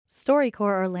StoryCorps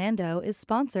Orlando is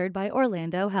sponsored by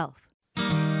Orlando Health.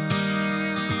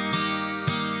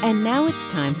 And now it's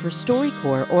time for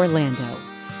StoryCorps Orlando.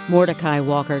 Mordecai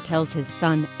Walker tells his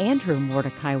son, Andrew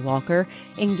Mordecai Walker,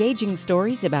 engaging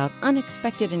stories about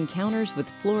unexpected encounters with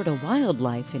Florida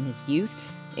wildlife in his youth,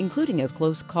 including a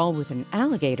close call with an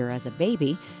alligator as a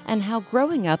baby, and how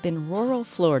growing up in rural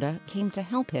Florida came to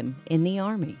help him in the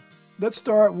Army. Let's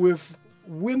start with,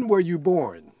 when were you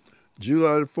born?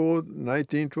 July the 4th,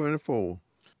 1924,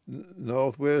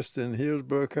 northwest in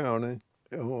Hillsborough County,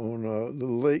 on a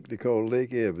little lake they call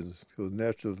Lake Evans, because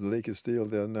naturally the lake is still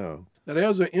there now. Now,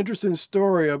 there's an interesting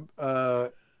story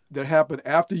that happened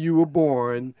after you were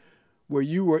born, where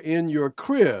you were in your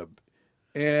crib,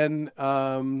 and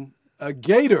a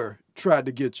gator tried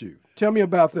to get you. Tell me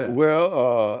about that.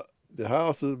 Well, the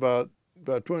house was about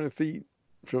 20 feet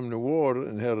from the water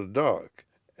and had a dock.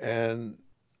 And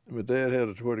my dad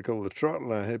had what they call a trot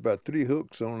line, had about 3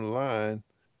 hooks on the line.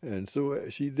 And so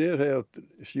she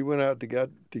went out to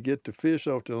get the fish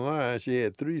off the line. She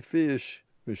had 3 fish,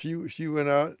 but she went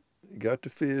out, got the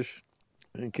fish,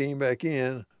 and came back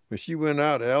in. When she went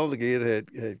out, the alligator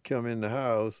had come in the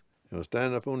house and was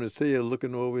standing up on his tail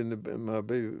looking over in the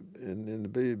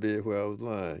baby bed where I was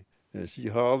lying. And she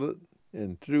hollered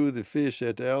and threw the fish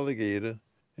at the alligator,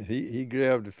 and he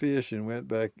grabbed the fish and went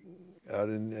back out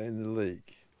in the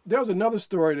lake. There was another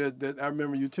story that I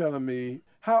remember you telling me.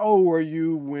 How old were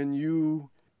you when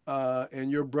you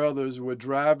and your brothers were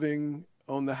driving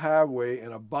on the highway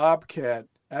and a bobcat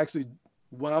actually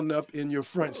wound up in your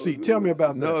front seat? Tell me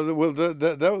about that. No, well,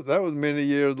 that was many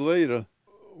years later.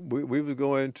 We was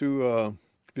going to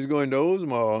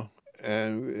Oldsmar,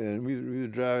 and we were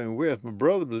driving west. My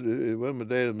brother it wasn't my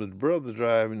dad, my brother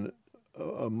driving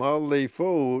a Model A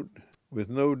Ford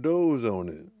with no doors on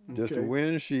it, just a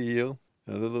windshield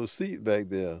and a little seat back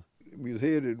there. We was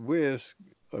headed west.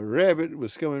 A rabbit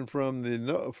was coming from the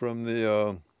north.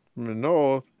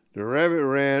 The rabbit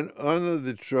ran under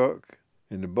the truck,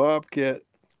 and the bobcat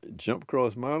jumped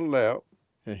across my lap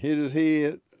and hit his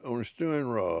head on the steering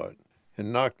rod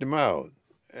and knocked him out.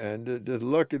 And just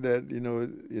lucky that,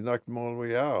 it knocked him all the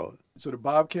way out. So the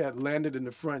bobcat landed in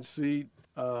the front seat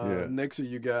next to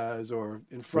you guys or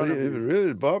in front of you? Really,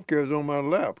 the bobcat was on my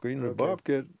lap. Because, the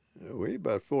bobcat weighed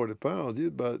about 40 pounds. He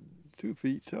was about 2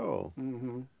 feet tall.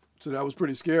 Mm-hmm. So that was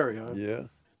pretty scary, huh? Yeah.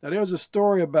 Now, there was a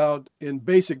story about in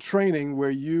basic training where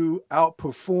you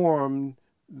outperformed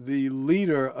the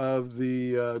leader of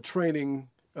the training.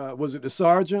 Was it the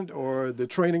sergeant or the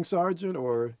training sergeant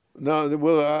or? No,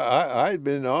 well, I'd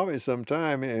been in the Army some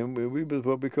time, and we was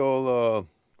what we call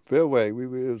fairway. It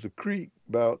was a creek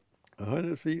about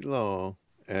 100 feet long,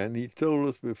 and he told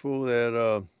us before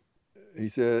that, he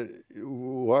said,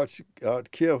 watch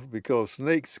out careful because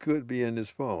snakes could be in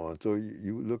this pond, so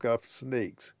you look out for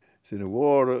snakes. So in the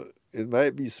water, it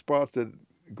might be spots that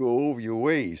go over your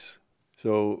waist.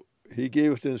 So he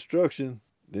gave us the instruction,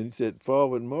 then he said,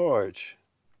 forward march.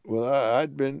 Well,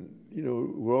 I'd been,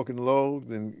 walking logs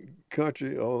in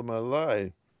country all of my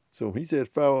life. So when he said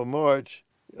forward march,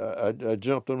 I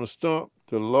jumped on a stump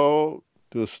to a log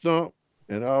to a stump,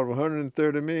 and out of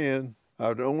 130 men, I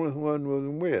was the only one who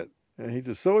wasn't wet. And he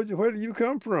said, soldier, where did you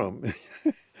come from?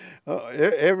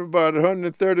 Everybody,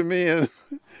 130 men,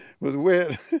 was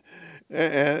wet.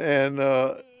 and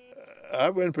I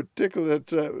wasn't particularly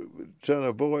trying to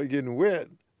avoid getting wet,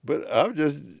 but I was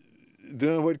just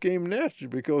doing what came naturally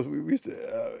because we used to,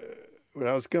 when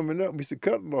I was coming up, we used to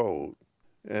cut logs.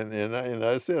 And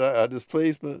I said, I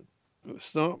displacement,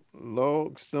 stump,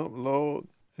 log.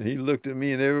 And he looked at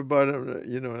me and everybody,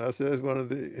 and I said, that's one of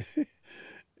the,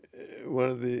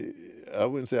 I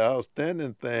wouldn't say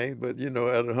outstanding things, but,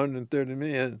 out of 130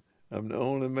 men, I'm the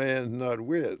only man not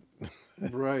wet.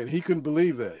 Right. He couldn't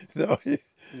believe that. No.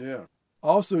 Yeah.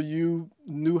 Also, you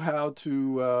knew how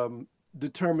to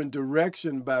determine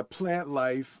direction by plant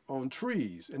life on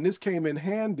trees. And this came in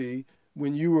handy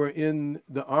when you were in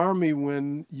the Army,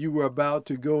 when you were about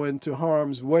to go into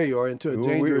harm's way or into a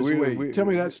dangerous way. Tell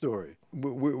me that story.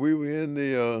 We were in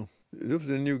it was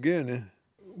in New Guinea.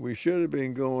 We should have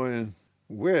been going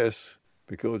west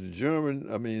because the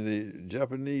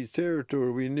Japanese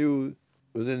territory we knew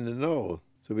was in the north.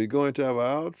 So we go into our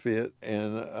outfit,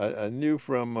 and I knew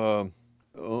from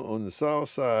on the south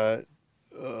side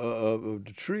of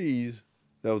the trees,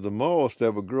 there was a moss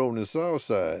that would grow on the south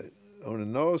side. On the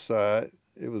north side,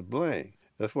 it was blank.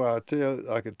 That's why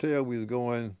I could tell we was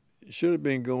going, should have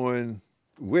been going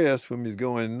west when we was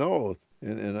going north.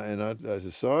 And I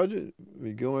said, Sergeant,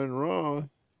 we going wrong.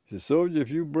 He said, soldier, if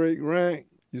you break rank,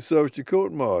 you serve your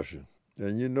court martial.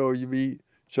 And you be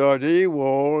charged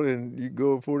AWOL and you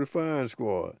go for the firing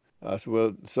squad. I said,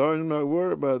 well, sorry, I'm not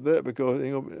worried about that because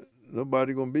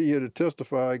nobody going to be here to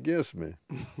testify against me.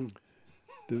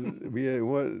 We had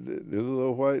the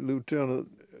little white lieutenant,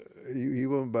 he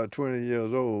was about 20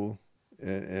 years old,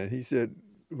 and he said,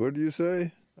 what do you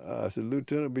say? I said,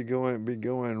 Lieutenant, be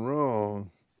going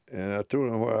wrong. And I told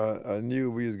him why I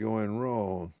knew we was going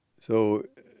wrong. So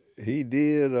he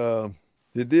did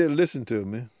listen to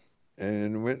me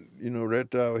and went, right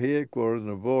to our headquarters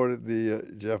and avoided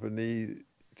the Japanese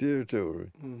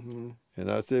territory. Mm-hmm.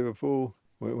 And I said before,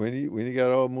 when he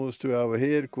got almost to our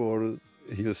headquarters,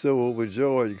 he was so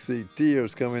overjoyed you could see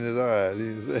tears come in his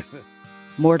eyes.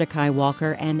 Mordecai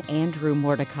Walker and Andrew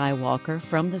Mordecai Walker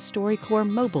from the StoryCorps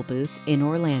mobile booth in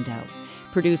Orlando.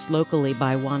 Produced locally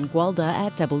by Juan Gualda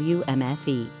at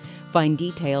WMFE. Find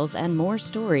details and more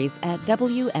stories at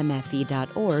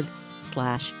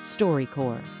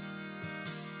wmfe.org/StoryCorps.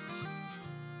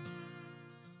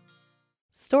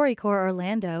 StoryCorps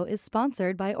Orlando is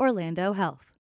sponsored by Orlando Health.